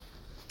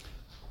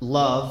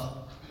love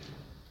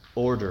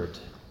ordered.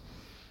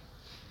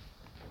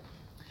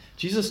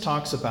 Jesus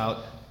talks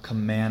about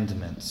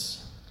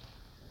commandments.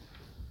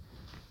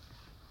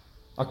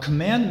 Are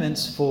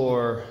commandments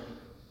for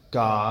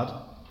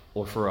God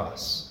or for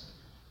us?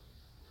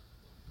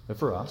 They're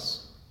for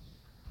us.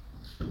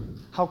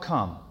 How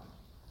come?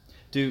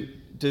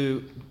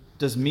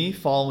 Does me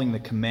following the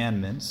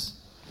commandments,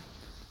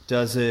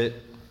 does it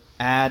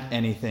add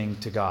anything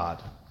to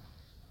God?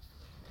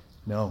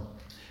 No.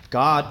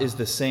 God is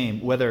the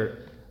same.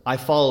 Whether I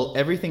follow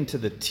everything to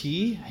the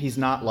T, he's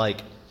not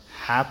like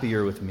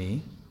happier with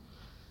me.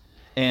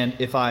 And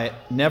if I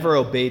never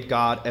obeyed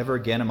God ever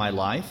again in my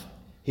life,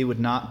 he would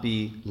not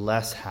be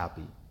less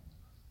happy.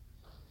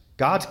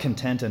 God's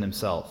content in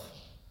himself.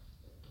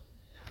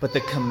 But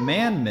the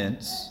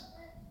commandments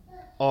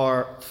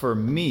are for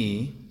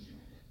me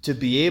to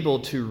be able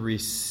to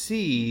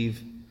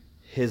receive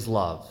his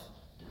love.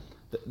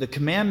 The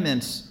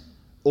commandments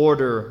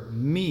order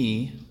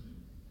me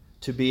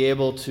to be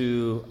able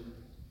to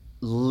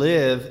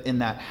live in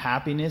that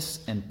happiness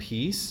and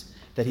peace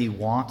that he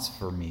wants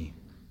for me.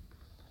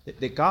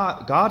 That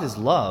God is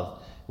love.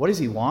 What does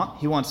he want?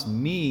 He wants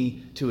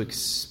me to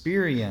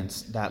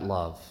experience that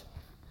love.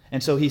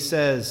 And so he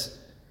says,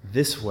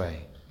 this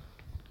way.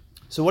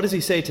 So what does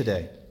he say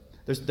today?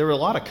 There are a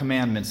lot of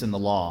commandments in the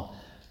law.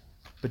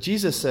 But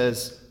Jesus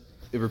says,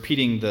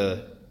 repeating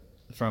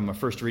from a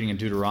first reading in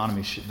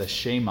Deuteronomy, the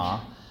Shema,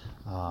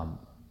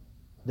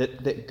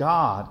 that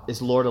God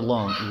is Lord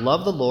alone.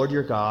 Love the Lord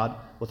your God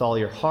with all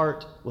your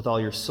heart, with all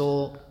your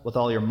soul, with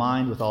all your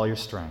mind, with all your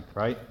strength,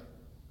 right?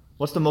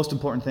 What's the most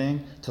important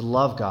thing? To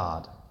love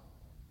God.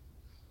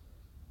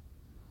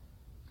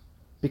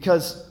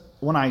 Because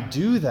when I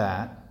do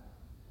that,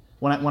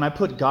 when I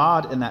put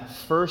God in that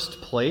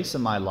first place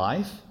in my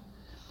life,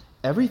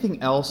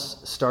 everything else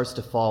starts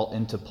to fall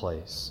into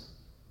place.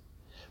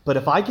 But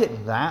if I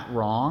get that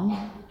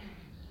wrong,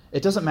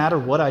 it doesn't matter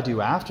what I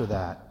do after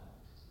that.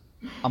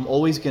 I'm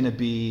always going to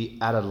be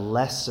at a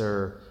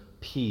lesser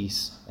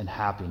peace and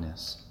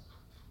happiness.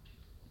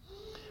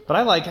 But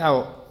I like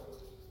how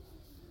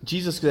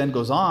Jesus then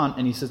goes on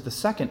and he says the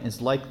second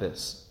is like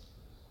this.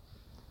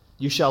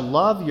 You shall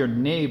love your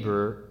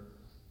neighbor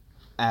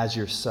as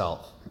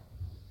yourself.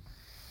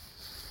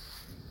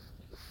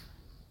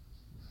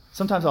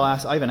 Sometimes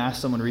I even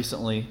asked someone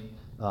recently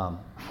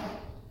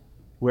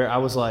where I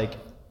was like,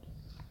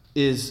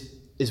 is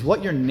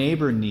what your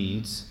neighbor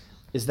needs,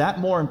 is that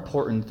more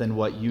important than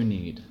what you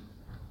need?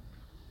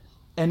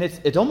 And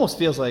it almost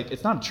feels like,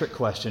 it's not a trick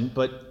question,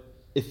 but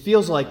it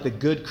feels like the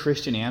good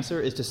Christian answer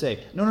is to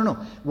say, no.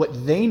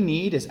 What they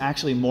need is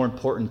actually more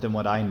important than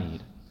what I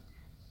need.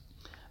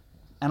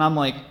 And I'm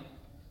like,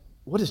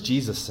 what does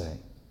Jesus say?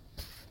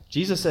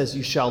 Jesus says,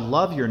 you shall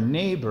love your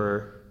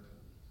neighbor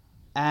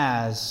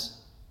as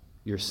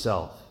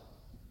yourself.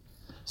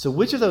 So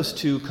which of those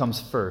two comes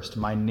first,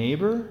 my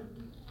neighbor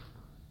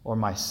or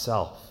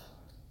myself?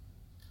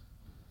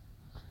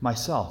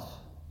 Myself.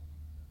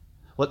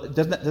 Well,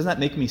 doesn't that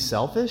make me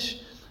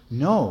selfish?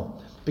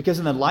 No, because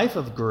in the life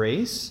of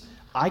grace,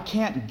 I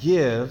can't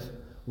give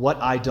what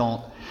I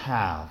don't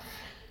have.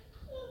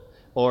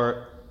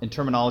 Or in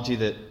terminology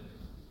that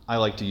I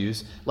like to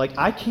use, like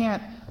I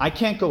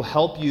can't go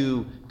help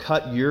you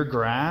cut your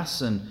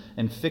grass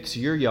and fix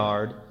your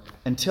yard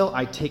until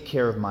I take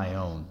care of my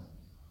own.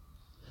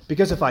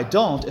 Because if I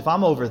don't, if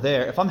I'm over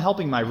there, if I'm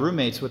helping my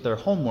roommates with their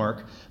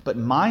homework, but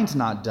mine's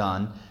not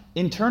done,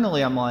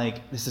 internally I'm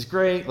like, this is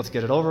great, let's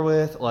get it over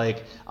with.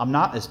 Like, I'm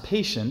not as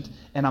patient,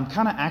 and I'm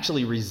kind of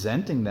actually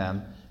resenting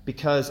them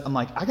because I'm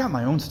like, I got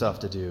my own stuff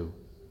to do.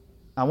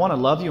 I want to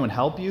love you and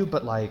help you,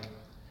 but like,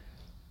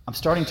 I'm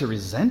starting to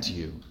resent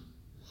you.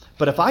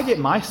 But if I get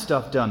my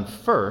stuff done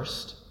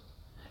first,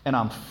 and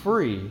I'm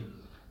free,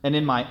 and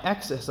in my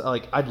excess,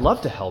 like, I'd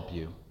love to help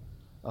you.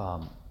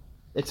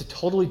 It's a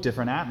totally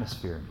different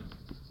atmosphere.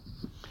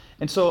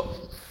 And so,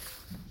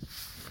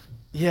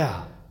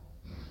 yeah.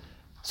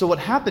 So what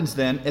happens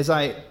then, as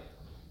I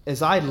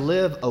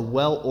live a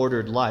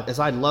well-ordered life, as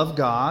I love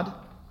God,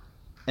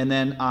 and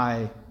then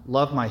I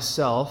love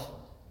myself,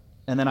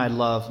 and then I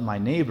love my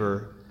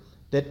neighbor,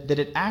 that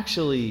it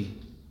actually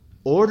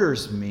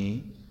orders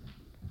me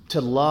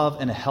to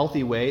love in a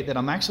healthy way, that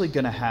I'm actually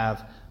going to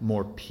have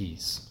more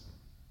peace.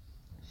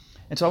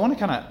 And so I want to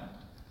kind of,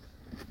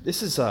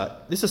 this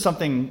is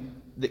something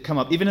that come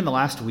up, even in the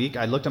last week,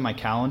 I looked at my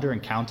calendar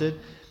and counted.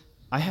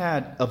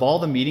 Of all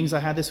the meetings I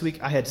had this week,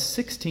 I had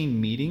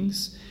 16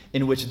 meetings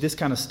in which this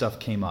kind of stuff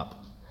came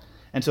up.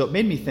 And so it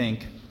made me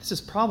think, this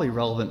is probably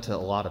relevant to a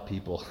lot of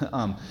people.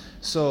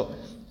 So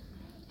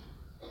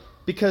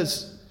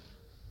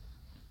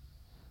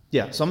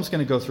I'm just going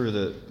to go through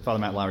the Father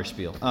Matt Lowry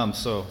spiel.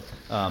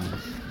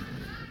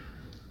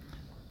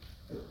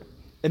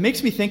 It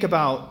makes me think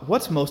about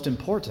what's most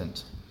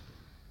important.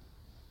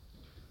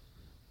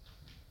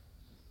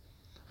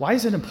 Why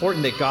is it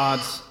important that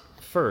God's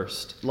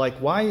first? Like,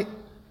 why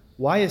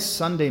is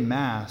Sunday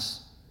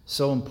Mass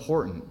so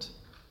important?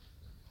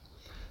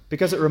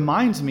 Because it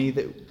reminds me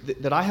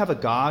that I have a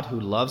God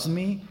who loves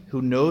me,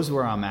 who knows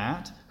where I'm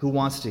at, who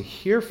wants to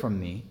hear from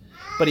me,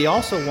 but he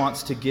also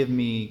wants to give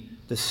me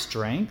the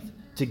strength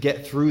to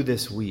get through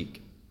this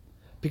week.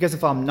 Because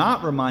if I'm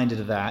not reminded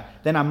of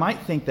that, then I might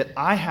think that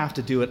I have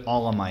to do it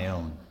all on my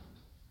own.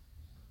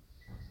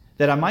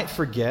 That I might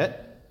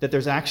forget that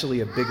there's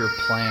actually a bigger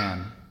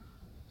plan.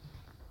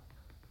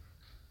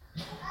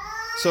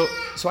 So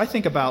I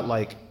think about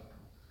like,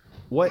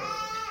 what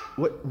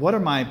are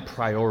my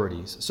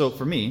priorities? So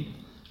for me,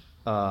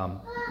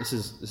 this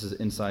is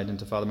insight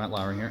into Father Matt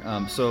Lowry here.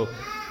 So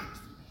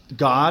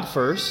God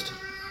first,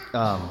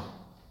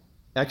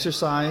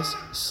 exercise,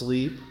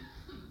 sleep,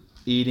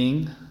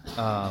 eating,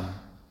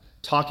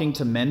 talking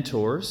to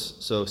mentors,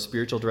 so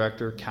spiritual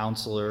director,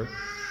 counselor,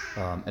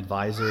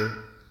 advisor,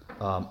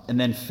 and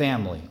then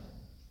family.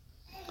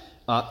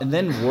 And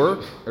then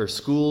work or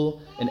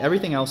school, and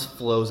everything else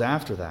flows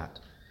after that.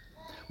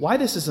 Why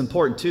this is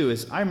important too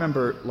is I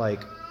remember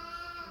like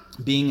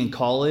being in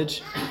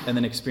college and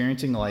then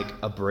experiencing like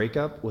a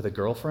breakup with a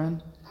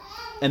girlfriend,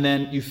 and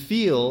then you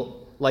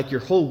feel like your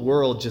whole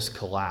world just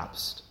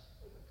collapsed.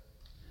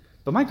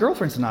 But my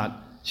girlfriend's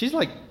not, she's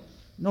like,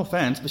 no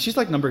offense, but she's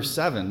like number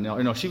 7.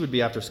 No, she would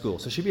be after school.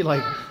 So she'd be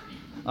like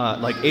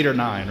 8 or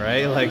 9,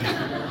 right?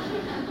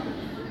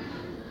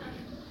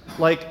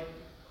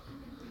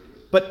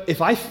 But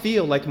if I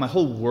feel like my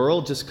whole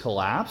world just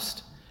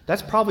collapsed,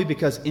 that's probably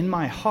because in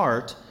my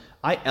heart,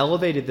 I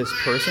elevated this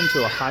person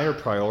to a higher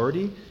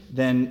priority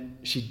than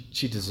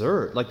she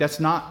deserved. Like, that's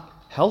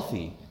not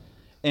healthy.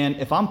 And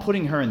if I'm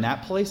putting her in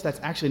that place, that's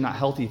actually not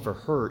healthy for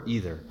her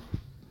either.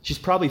 She's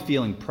probably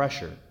feeling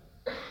pressure.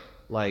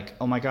 Like,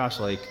 oh my gosh,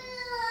 like,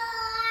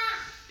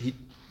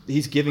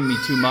 he's giving me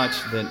too much,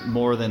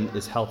 more than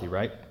is healthy,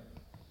 right?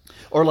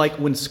 Or like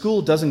when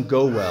school doesn't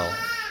go well,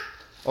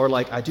 or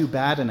like I do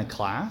bad in a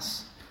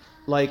class,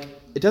 like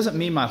it doesn't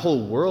mean my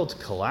whole world's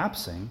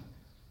collapsing.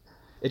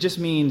 It just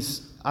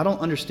means I don't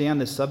understand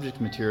this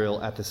subject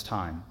material at this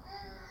time.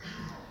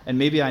 And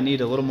maybe I need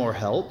a little more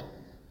help.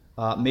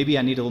 Maybe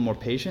I need a little more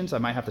patience. I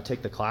might have to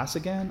take the class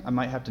again. I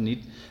might have to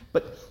need,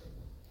 but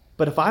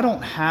if I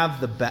don't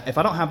have if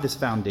I don't have this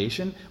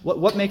foundation,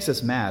 what makes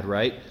us mad,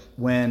 right?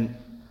 When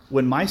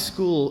my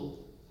school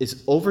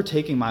is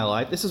overtaking my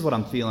life, this is what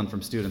I'm feeling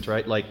from students,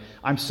 right? Like,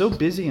 I'm so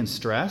busy and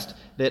stressed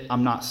that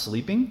I'm not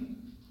sleeping,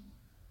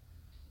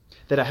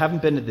 that I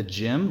haven't been to the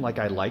gym like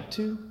I like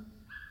to,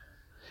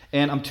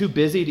 and I'm too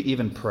busy to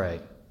even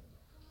pray.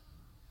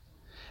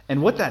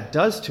 And what that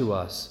does to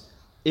us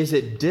is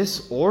it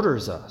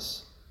disorders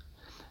us,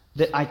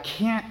 that I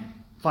can't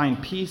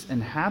find peace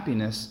and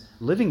happiness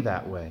living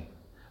that way.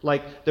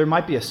 Like, there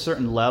might be a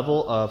certain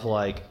level of,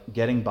 like,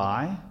 getting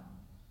by,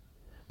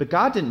 but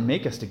God didn't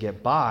make us to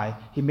get by.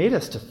 He made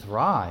us to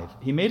thrive.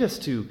 He made us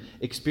to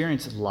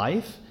experience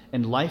life,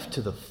 and life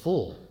to the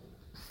full.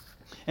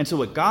 And so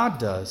what God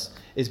does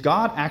is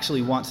God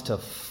actually wants to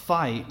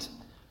fight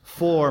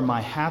for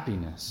my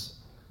happiness.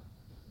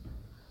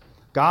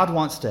 God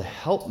wants to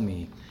help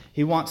me.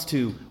 He wants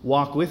to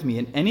walk with me.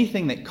 And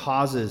anything that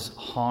causes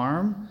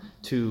harm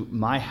to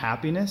my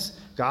happiness,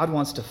 God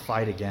wants to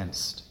fight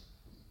against.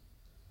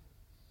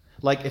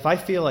 Like, if I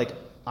feel like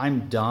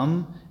I'm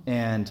dumb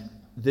and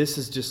this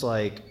is just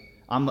like,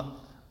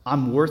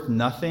 I'm worth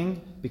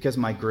nothing because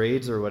my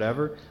grades or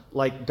whatever,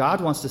 like,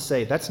 God wants to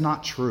say, that's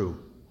not true.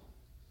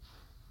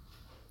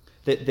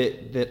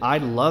 That I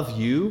love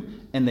you,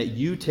 and that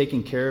you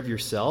taking care of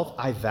yourself,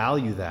 I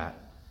value that.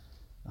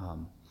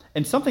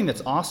 And something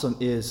that's awesome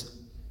is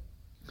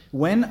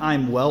when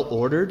I'm well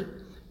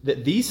ordered,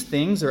 that these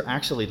things are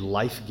actually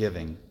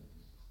life-giving.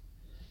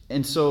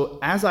 And so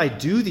as I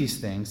do these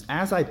things,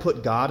 as I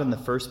put God in the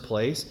first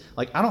place,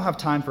 like, I don't have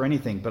time for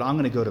anything, but I'm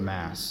going to go to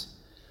Mass.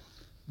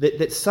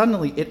 That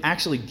suddenly it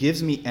actually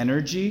gives me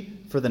energy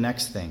for the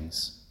next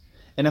things.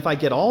 And if I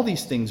get all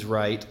these things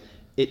right,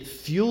 it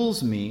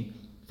fuels me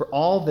for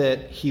all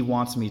that He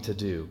wants me to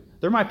do.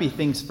 There might be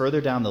things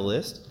further down the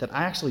list that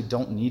I actually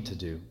don't need to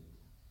do.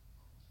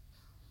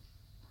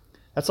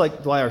 That's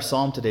like why our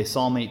psalm today,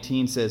 Psalm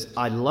 18, says,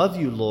 I love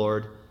you,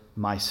 Lord,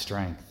 my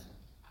strength.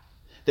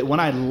 That when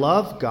I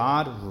love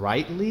God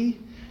rightly,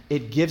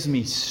 it gives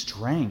me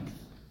strength.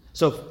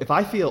 So if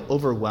I feel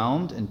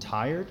overwhelmed and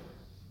tired,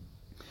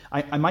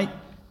 I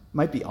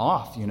might be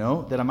off,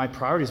 that my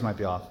priorities might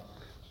be off.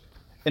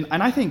 And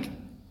I think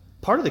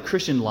part of the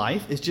Christian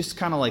life is just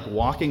kind of like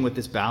walking with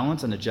this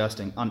balance and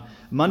adjusting. On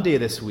Monday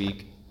of this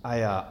week,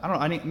 I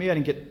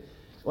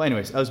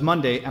was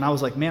Monday, and I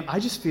was like, man, I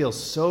just feel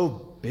so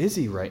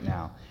busy right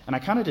now. And I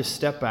kind of just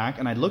stepped back,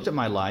 and I looked at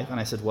my life, and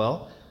I said,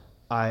 well,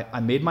 I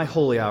made my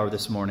holy hour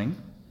this morning.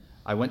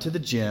 I went to the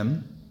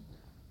gym.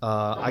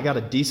 I got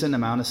a decent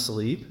amount of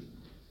sleep.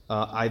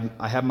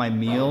 I have my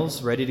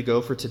meals ready to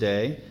go for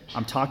today.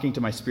 I'm talking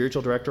to my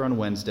spiritual director on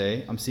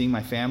Wednesday. I'm seeing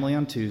my family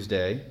on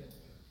Tuesday.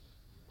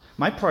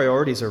 My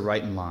priorities are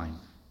right in line.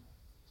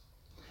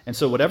 And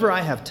so whatever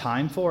I have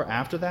time for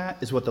after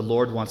that is what the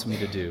Lord wants me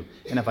to do.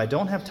 And if I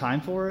don't have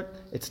time for it,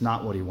 it's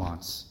not what He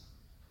wants.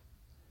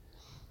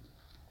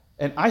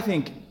 And I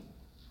think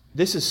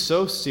this is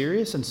so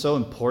serious and so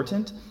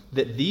important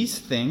that these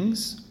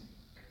things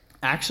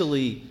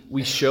actually,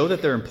 we show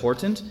that they're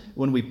important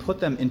when we put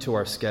them into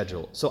our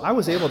schedule. So I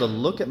was able to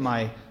look at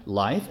my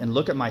life and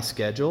look at my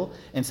schedule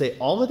and say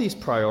all of these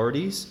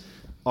priorities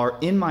are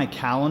in my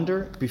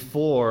calendar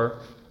before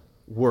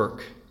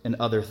work and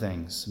other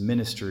things,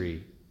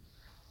 ministry.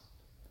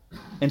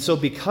 And so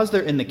because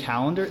they're in the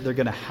calendar, they're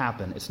going to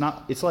happen.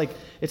 It's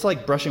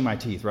like brushing my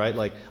teeth, right?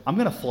 Like, I'm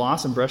going to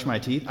floss and brush my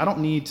teeth. I don't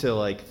need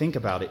to think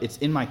about it. It's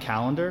in my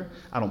calendar.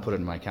 I don't put it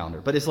in my calendar,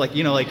 but it's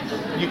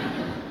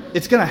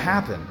it's going to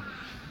happen.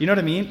 You know what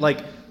I mean?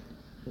 Like,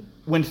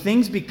 when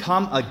things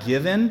become a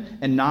given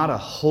and not a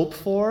hope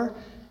for,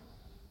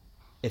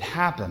 it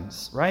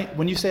happens, right?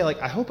 When you say,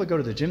 I hope I go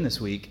to the gym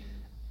this week,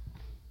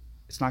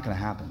 it's not going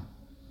to happen.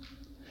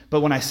 But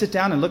when I sit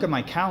down and look at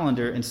my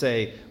calendar and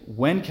say,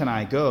 when can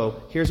I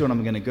go? Here's when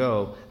I'm going to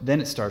go.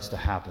 Then it starts to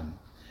happen.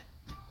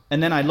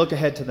 And then I look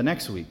ahead to the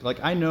next week.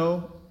 I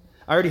know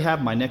I already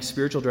have my next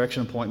spiritual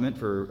direction appointment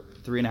for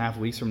 3.5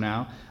 weeks from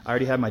now. I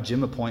already have my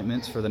gym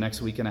appointments for the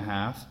next week and a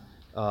half.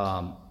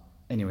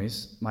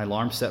 Anyways, my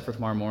alarm's set for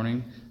tomorrow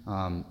morning.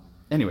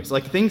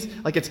 Things,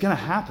 it's going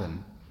to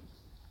happen.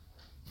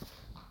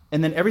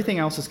 And then everything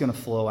else is going to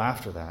flow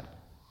after that.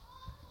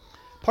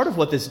 Part of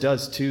what this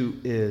does, too,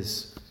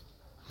 is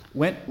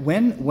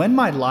when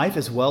my life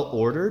is well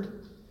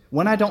ordered,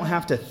 when I don't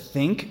have to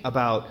think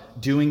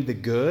about doing the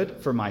good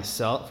for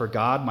myself, for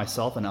God,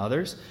 myself, and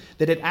others,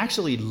 that it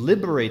actually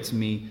liberates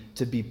me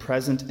to be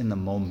present in the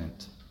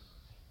moment.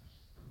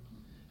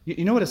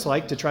 You know what it's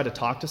like to try to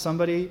talk to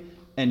somebody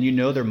and you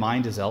know their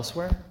mind is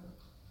elsewhere?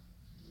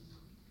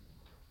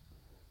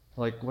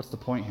 What's the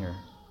point here?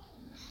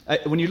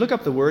 When you look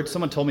up the word,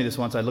 someone told me this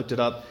once, I looked it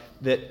up,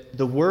 that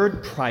the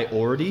word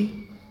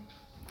priority,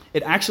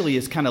 it actually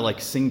is kind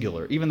of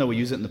singular, even though we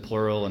use it in the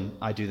plural and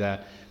I do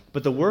that.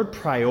 But the word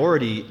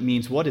priority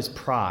means what is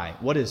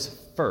what is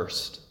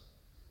first.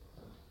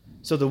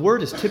 So the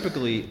word is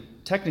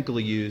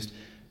technically used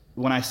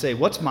when I say,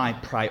 what's my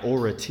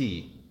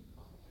priority?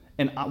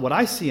 And what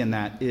I see in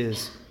that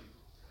is,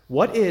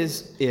 what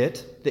is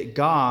it that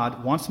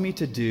God wants me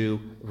to do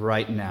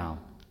right now?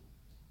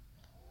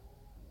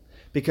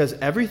 Because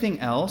everything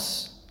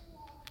else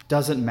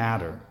doesn't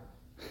matter.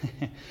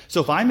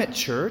 So if I'm at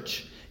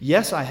church,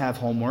 yes, I have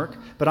homework,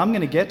 but I'm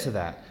going to get to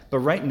that. But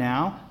right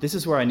now, this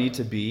is where I need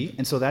to be,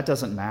 and so that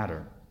doesn't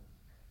matter.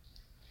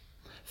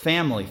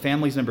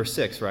 Family's number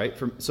 6, right?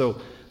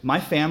 So my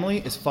family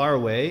is far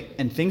away,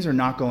 and things are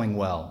not going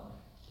well.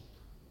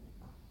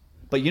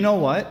 But you know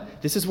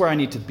what? This is where I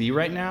need to be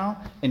right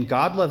now, and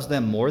God loves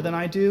them more than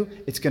I do.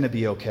 It's going to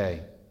be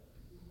okay.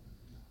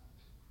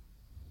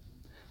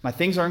 My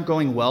things aren't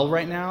going well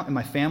right now, and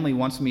my family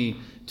wants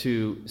me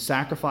to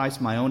sacrifice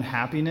my own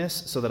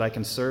happiness so that I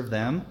can serve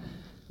them.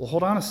 Well,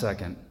 hold on a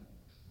second.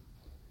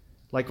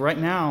 Right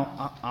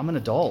now, I'm an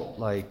adult.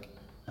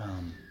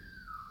 And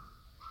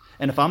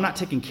if I'm not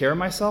taking care of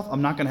myself,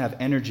 I'm not going to have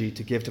energy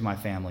to give to my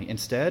family.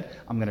 Instead,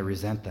 I'm going to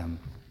resent them.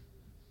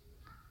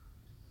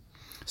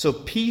 So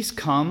peace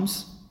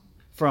comes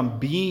from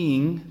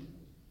being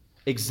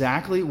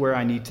exactly where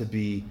I need to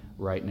be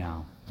right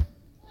now.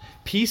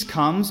 Peace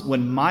comes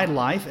when my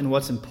life and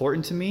what's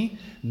important to me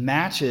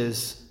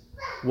matches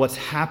what's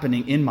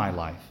happening in my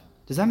life.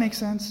 Does that make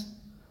sense?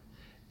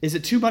 Is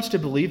it too much to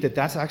believe that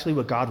that's actually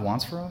what God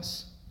wants for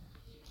us?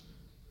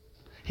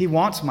 He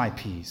wants my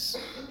peace.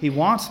 He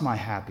wants my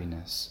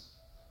happiness.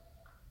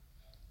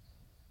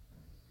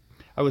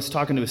 I was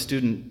talking to a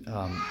student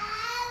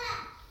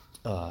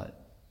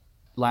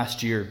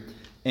last year,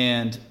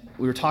 and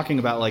we were talking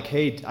about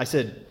hey, I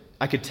said,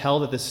 I could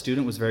tell that this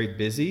student was very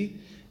busy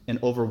and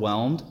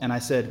overwhelmed, and I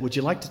said, would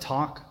you like to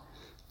talk?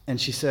 And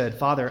she said,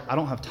 Father, I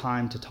don't have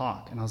time to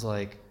talk. And I was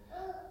like,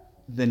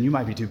 then you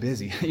might be too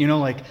busy.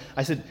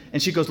 I said,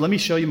 and she goes, let me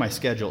show you my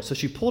schedule. So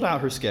she pulled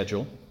out her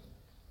schedule,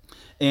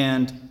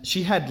 and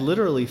she had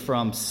literally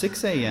from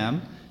 6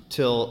 a.m.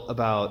 till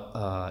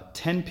about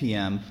 10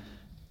 p.m.,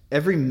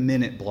 every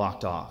minute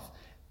blocked off.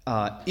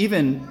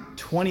 Even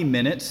 20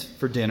 minutes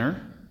for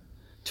dinner,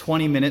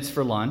 20 minutes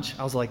for lunch.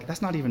 I was like,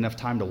 that's not even enough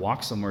time to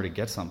walk somewhere to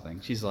get something.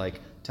 She's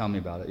like, tell me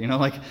about it.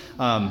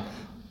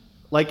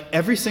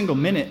 Every single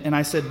minute. And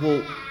I said,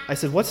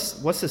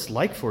 what's this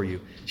like for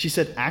you? She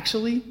said,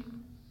 actually,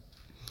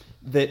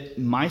 that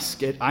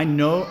I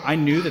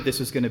knew that this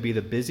was going to be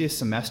the busiest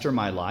semester of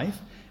my life.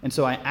 And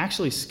so I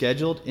actually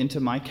scheduled into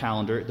my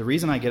calendar. The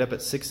reason I get up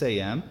at 6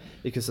 a.m.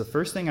 because the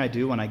first thing I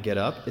do when I get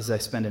up is I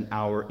spend an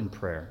hour in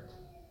prayer.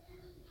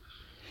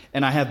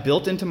 And I have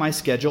built into my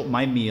schedule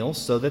my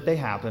meals so that they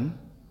happen.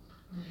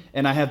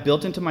 And I have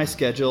built into my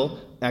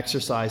schedule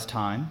exercise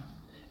time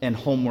and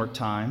homework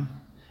time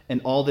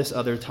and all this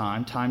other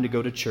time to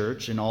go to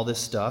church and all this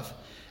stuff.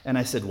 And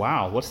I said,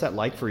 wow, what's that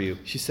like for you?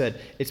 She said,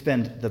 it's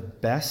been the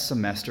best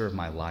semester of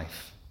my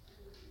life.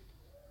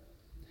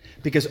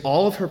 Because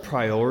all of her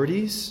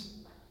priorities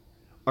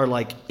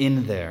are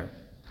in there,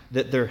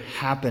 that they're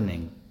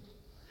happening.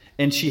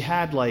 And she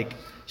had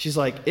she's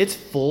like, it's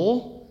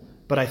full,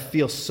 but I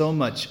feel so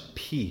much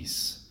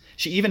peace.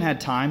 She even had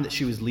time that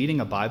she was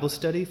leading a Bible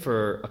study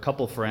for a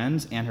couple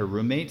friends and her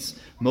roommates,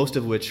 most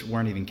of which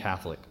weren't even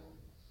Catholic.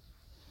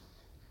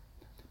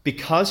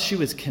 because she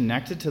was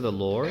connected to the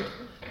Lord,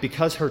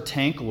 because her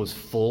tank was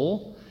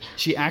full,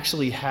 she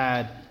actually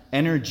had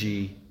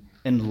energy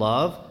and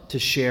love to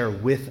share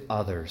with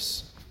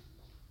others,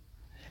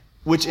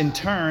 which in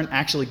turn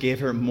actually gave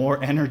her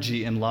more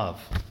energy and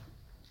love.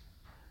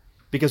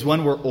 Because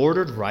when we're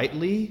ordered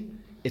rightly,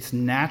 it's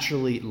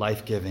naturally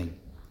life-giving.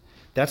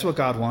 That's what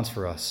God wants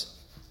for us.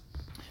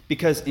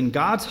 Because in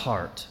God's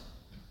heart,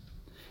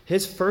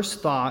 his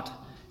first thought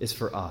is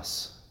for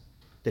us,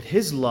 that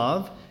his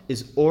love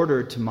is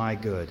ordered to my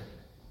good.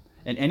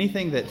 And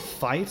anything that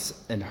fights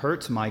and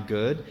hurts my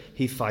good,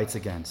 he fights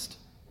against.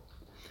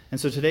 And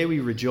so today we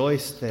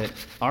rejoice that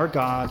our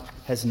God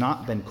has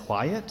not been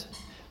quiet,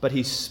 but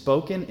he's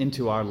spoken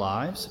into our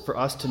lives for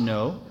us to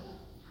know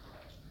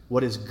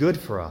what is good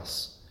for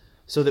us,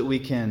 so that we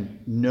can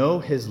know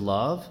his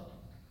love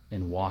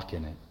and walk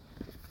in it.